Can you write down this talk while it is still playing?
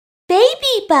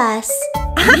BabyBus.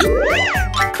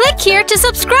 Click here to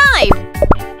subscribe.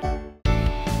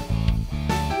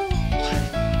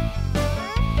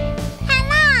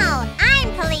 Hello,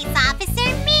 I'm Police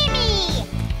Officer Mimi.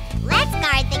 Let's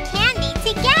guard the candy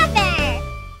together.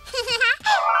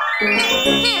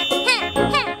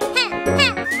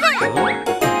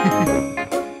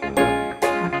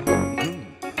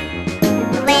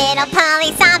 Little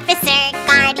police officer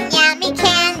guarding yummy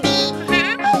candy.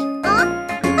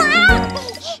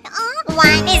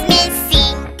 One is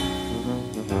missing.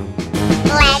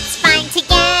 Let's find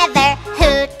together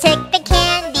who took the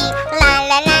candy. La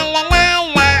la la la la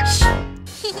la.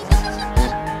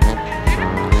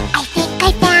 I think I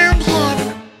found him.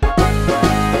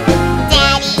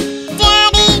 Daddy,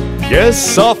 Daddy.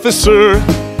 Yes, officer.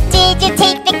 Did you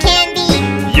take the candy?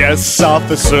 Yes,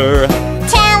 officer.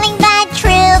 Telling the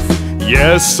truth.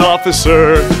 Yes,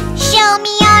 officer. Show me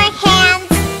your hands.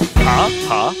 Ha,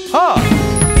 ha, ha.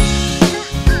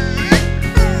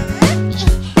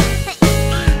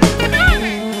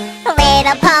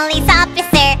 Little police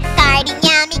officer guarding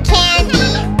yummy candy.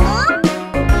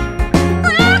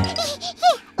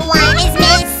 One is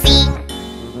missing.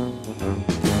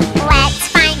 Let's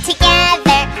find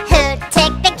together who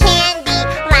took the candy.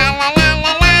 La la la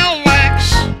la la la.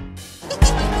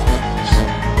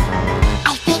 I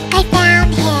think I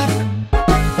found him.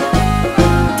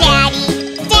 Daddy,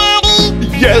 Daddy.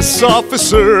 Yes,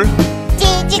 officer.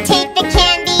 Did you take the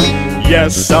candy?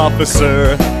 Yes,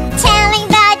 officer. Telling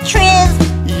the truth.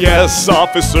 Yes,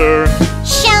 officer.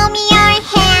 Show me your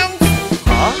hands.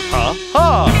 Ha, ha, ha.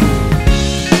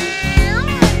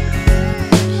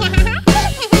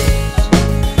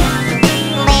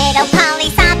 Little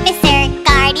police officer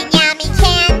guarding yummy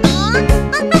candy.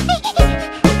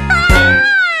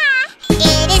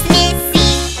 It is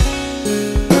missing.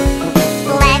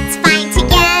 Let's find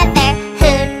together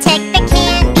who took the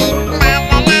candy. La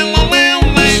la la la la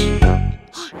la.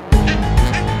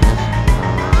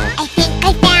 I think I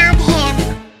found him.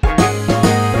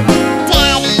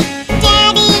 Daddy,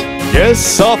 Daddy. Yes,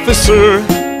 officer.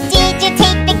 Did you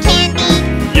take the candy?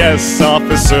 Yes,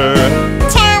 officer.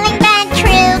 Telling the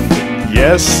truth.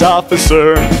 Yes, officer.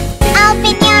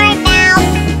 Open your mouth.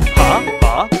 Ha,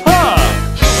 ha, ha.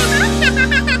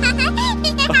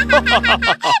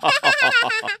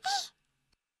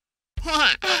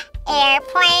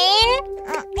 Airplane.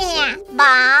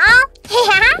 Ball.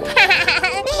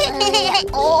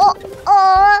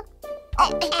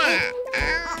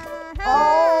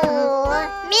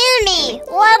 Mimi,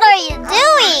 what are you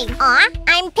doing?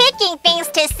 I'm picking things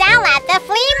to sell at the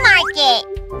flea market.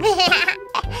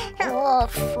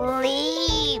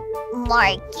 Flea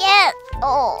market?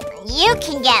 Oh, you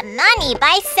can get money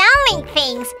by selling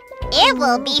things. It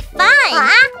will be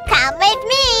fun. Come with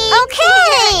me.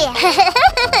 Okay.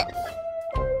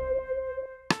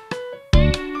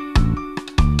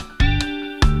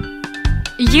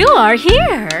 You are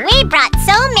here. We brought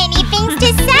so many things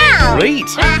to sell. Great.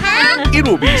 It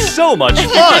will be so much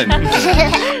fun.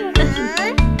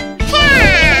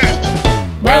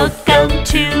 Welcome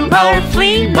to our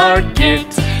flea market.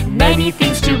 Many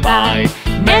things to buy,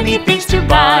 many things to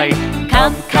buy.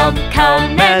 Come, come,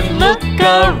 come and look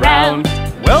around.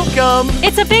 Welcome.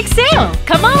 It's a big sale.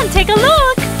 Come on, take a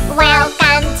look.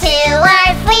 Welcome to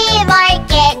our flea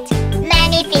market.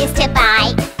 Many things to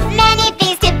buy, many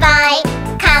things to buy.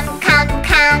 Come, come,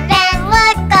 come and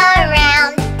look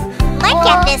around. Look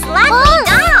at this lovely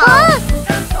doll.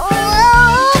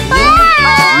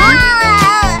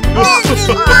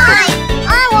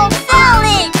 I will sell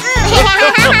it.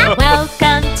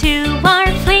 Welcome to our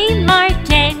flea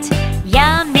market.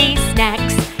 Yummy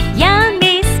snacks,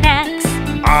 yummy snacks.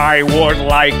 I would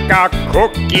like a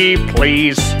cookie,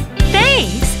 please.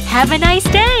 Thanks. Have a nice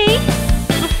day.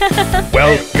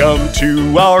 Welcome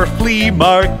to our flea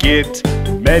market.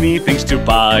 Many things to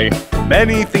buy,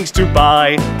 many things to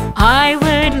buy. I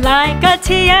would like a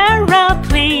tiara,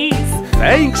 please.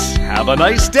 Thanks. Have a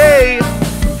nice day.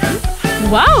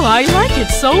 Wow, I like it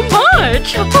so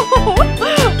much.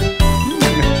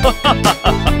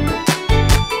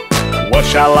 What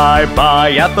shall I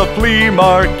buy at the flea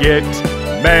market?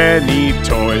 Many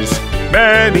toys,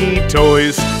 many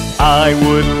toys. I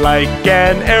would like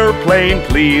an airplane,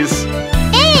 please.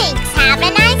 Thanks. Have a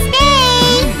nice day.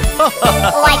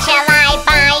 What shall I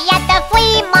buy at the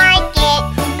flea market?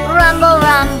 Rumble,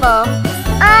 rumble.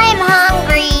 I'm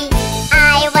hungry.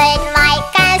 I would like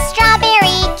a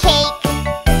strawberry cake.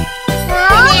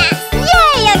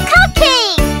 Yay, a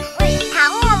cupcake!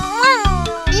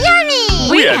 Yummy!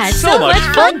 We had so much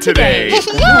fun today.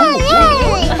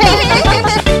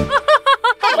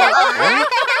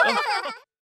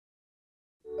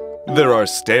 There are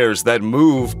stairs that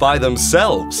move by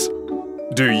themselves.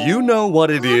 Do you know what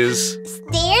it is?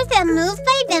 Stairs that move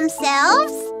by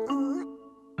themselves?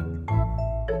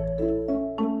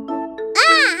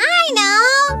 I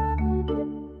know!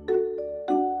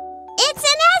 It's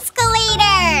an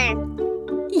escalator!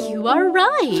 You are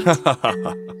right.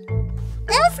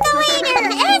 Escalator!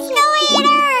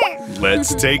 Escalator!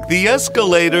 Let's take the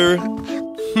escalator.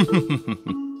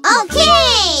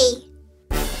 Okay!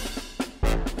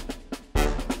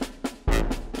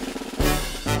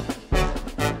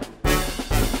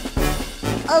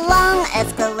 A long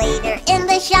escalator in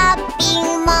the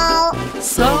shopping mall.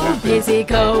 So busy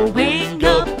going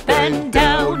up and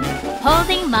down,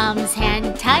 holding Mom's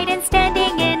hand tight and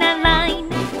standing in a line.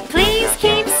 Please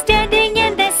keep standing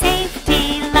in the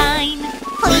safety line.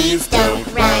 Please don't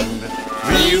run.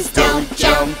 Please don't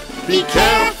jump. Be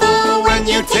careful when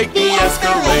you take the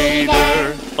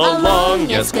escalator. A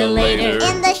long escalator.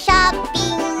 In the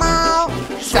shopping mall.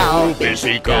 So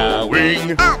busy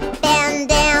going. Up and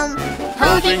down.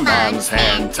 Holding Mom's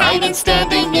hand tight and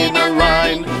standing in a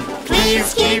line.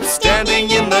 Please keep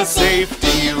standing in the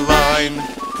safety line.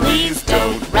 Please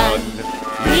don't run.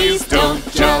 Please don't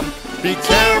jump. Be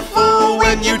careful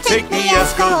when you take the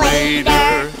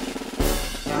escalator.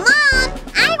 Mom,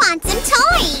 I want some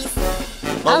toys.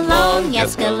 A long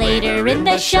escalator in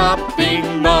the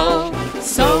shopping mall.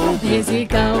 So busy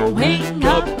going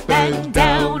up and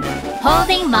down,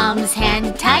 holding Mom's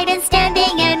hand tight and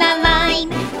standing in a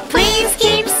line. Please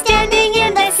keep standing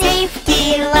in the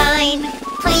safety line.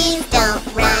 Please don't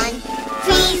run.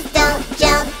 Please don't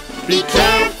jump. Be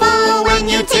careful when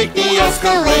you take the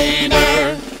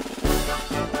escalator.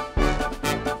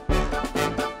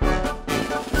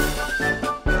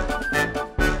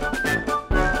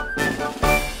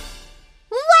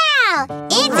 Wow!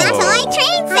 It's a toy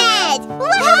train set! Wow!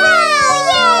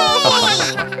 Yay!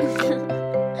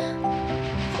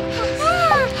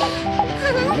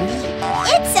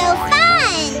 It's so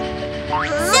fun!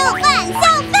 So fun!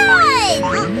 So fun!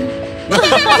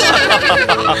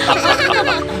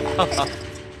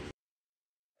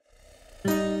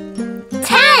 10.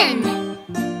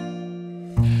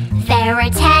 There were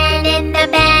 10 in the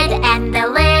bed, and the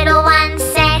little one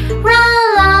said,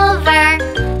 "Roll over,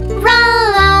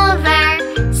 roll over."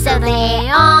 So they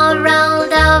all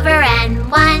rolled over, and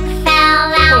one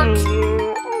fell out.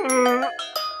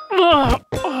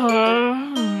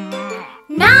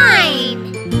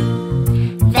 9.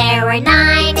 There were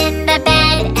 9 in the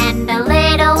bed, and the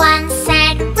little one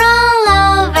said, "Roll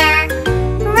over,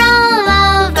 roll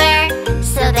over."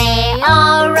 So they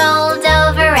all rolled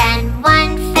over, and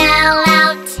one fell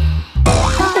out.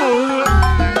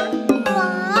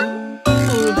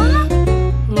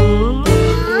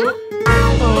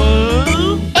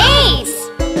 8.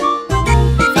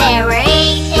 There were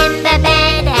 8 in the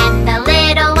bed, and the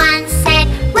little one said,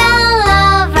 "Roll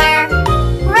over,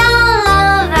 roll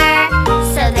over."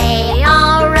 So they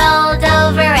all rolled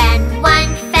over, and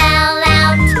one fell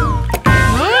out.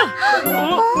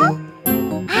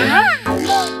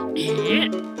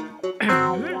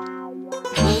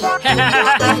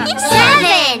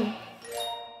 7.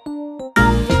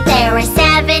 There were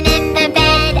 7 in the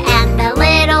bed, and the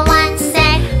little one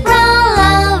said, "Roll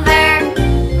over,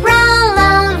 roll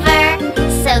over."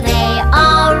 So they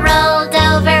all rolled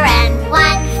over, and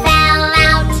one fell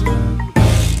out.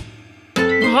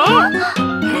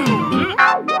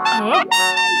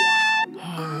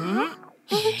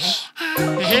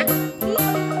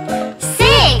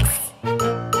 6.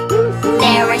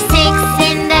 There were 6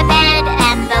 in the bed,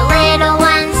 and the little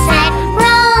one said,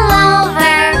 "Roll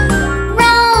over,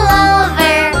 roll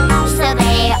over." So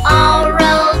they all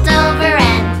rolled over,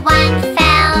 and one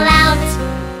fell out.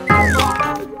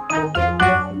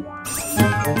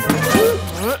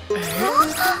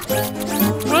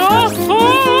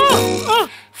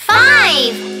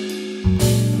 5.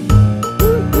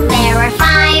 There were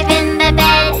 5 in the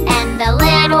bed, and the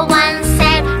little one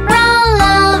said, "Roll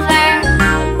over,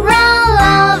 roll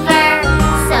over."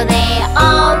 So they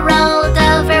all rolled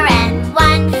over, and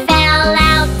one fell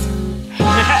out.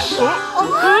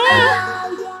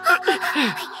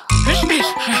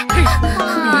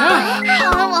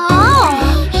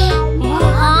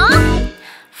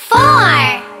 4.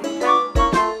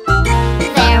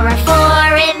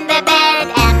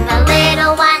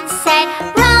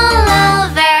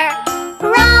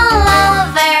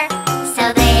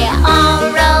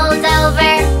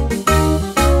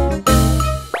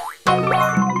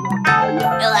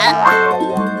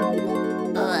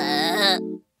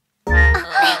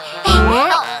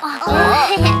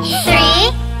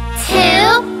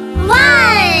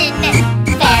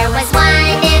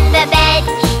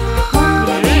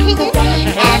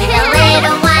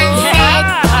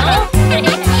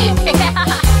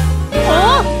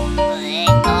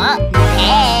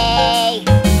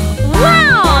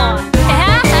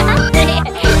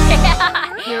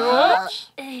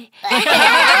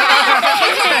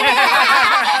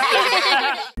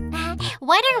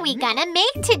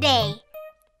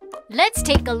 Let's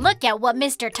take a look at what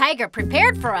Mr. Tiger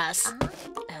prepared for us.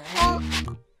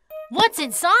 What's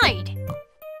inside?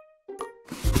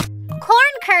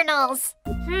 Corn kernels.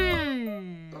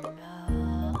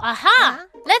 Aha!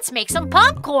 Let's make some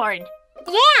popcorn.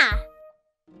 Yeah.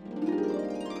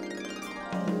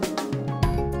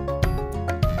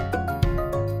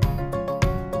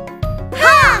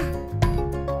 Ha!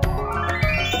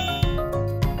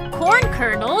 Corn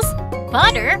kernels,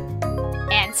 butter,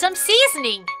 and some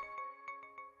seasoning.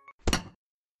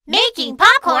 Making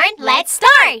popcorn, let's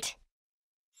start.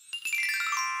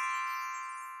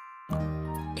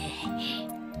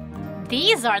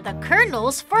 These are the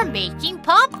kernels for making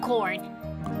popcorn.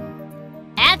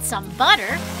 Add some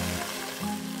butter,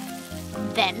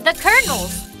 then the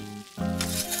kernels.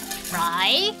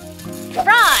 Fry,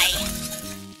 fry.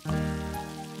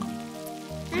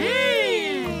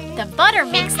 The butter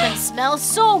makes them smell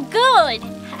so good.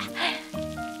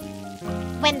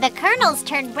 When the kernels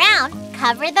turn brown,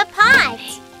 cover the pot.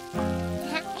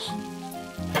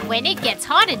 When it gets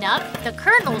hot enough, the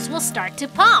kernels will start to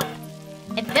pop.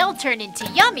 And they'll turn into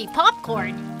yummy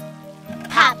popcorn.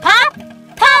 Pop, pop,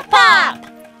 pop, pop.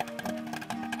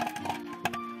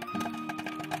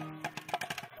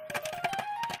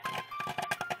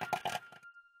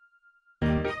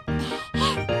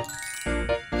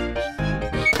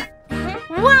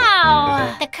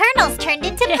 Wow! The kernels turned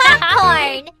into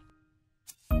popcorn.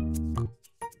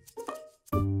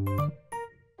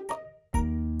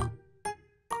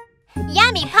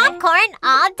 Yummy popcorn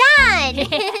all done.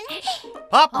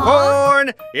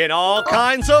 Popcorn in all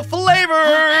kinds of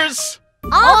flavors.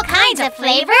 All kinds of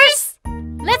flavors?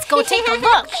 Let's go take a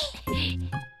look.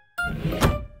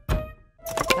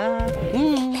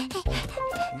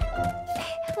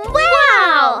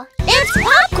 Wow! It's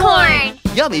popcorn!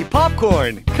 Yummy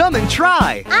popcorn. Come and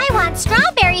try. I want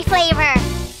strawberry flavor.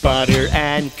 Butter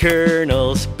and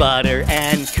kernels, butter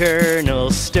and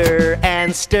kernels. Stir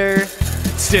and stir,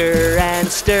 stir and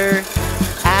stir.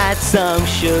 Add some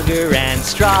sugar and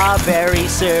strawberry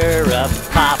syrup.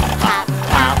 Pop, pop,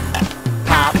 pop,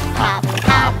 pop, pop,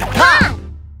 pop, pop.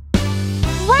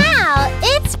 Wow,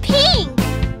 it's pink!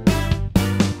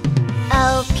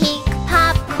 Oh, pink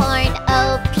popcorn,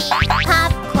 oh, pink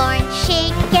popcorn.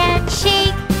 Shake and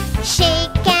shake,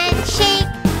 shake and shake.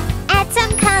 Add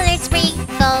some colored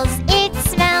sprinkles, it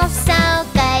smells so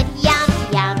good. Yum,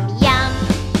 yum, yum,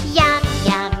 yum,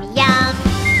 yum, yum.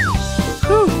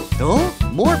 Oh,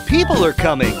 more people are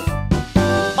coming.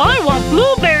 I want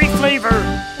blueberry flavor.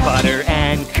 Butter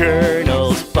and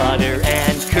kernels, butter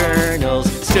and kernels.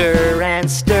 Stir and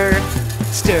stir,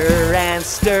 stir and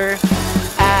stir.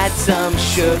 Add some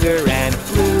sugar and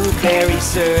blueberry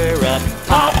syrup.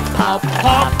 Pop, pop,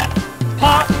 pop,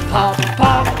 pop, pop,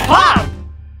 pop, pop.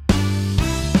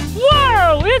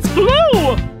 Wow, it's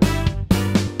blue.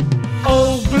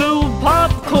 Oh, blue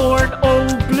popcorn, oh,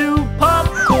 blue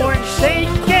popcorn.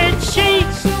 Shake and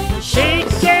shake,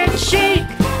 shake and shake.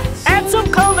 Add some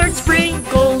colored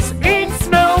sprinkles, it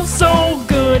smells so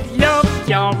good. Yum,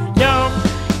 yum, yum,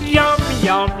 yum,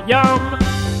 yum, yum.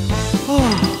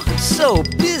 Oh, so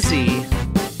busy.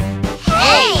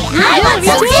 Hey, I want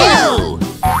some too!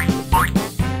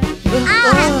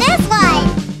 I'll have this one!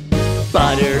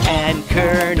 Butter and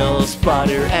kernels,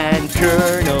 butter and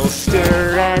kernels.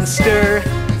 Stir and stir,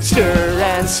 stir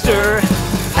and stir.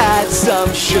 Add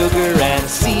some sugar and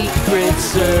secret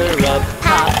syrup.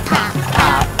 Pop, pop,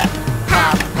 pop,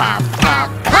 pop, pop, pop,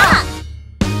 pop.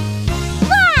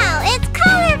 Wow, it's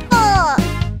colorful!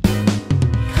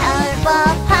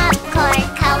 Colorful popcorn,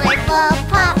 colorful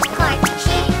popcorn.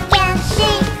 Shake and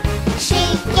shake,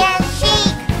 shake and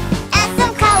shake. Add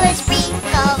some color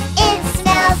sprinkles, it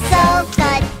smells so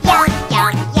good. Yum,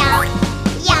 yum, yum,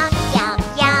 yum, yum,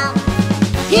 yum.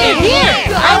 Here,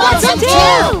 here! I want some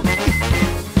too!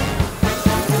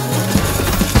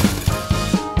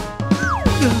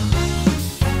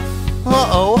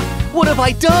 Uh-oh, what have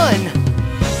I done?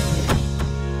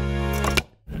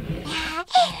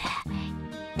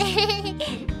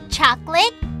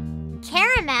 Chocolate,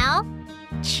 caramel,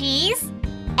 cheese,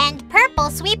 and purple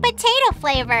sweet potato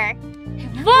flavor.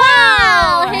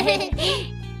 Wow!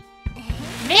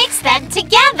 Mix them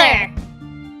together.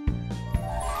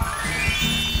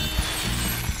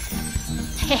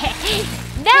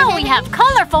 Now we have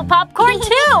colorful popcorn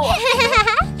too.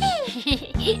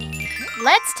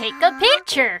 Let's take a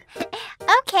picture.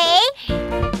 Okay.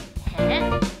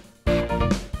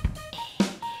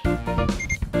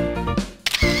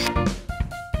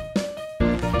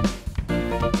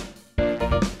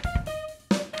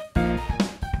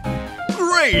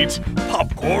 Great!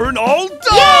 Popcorn all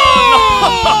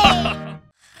done!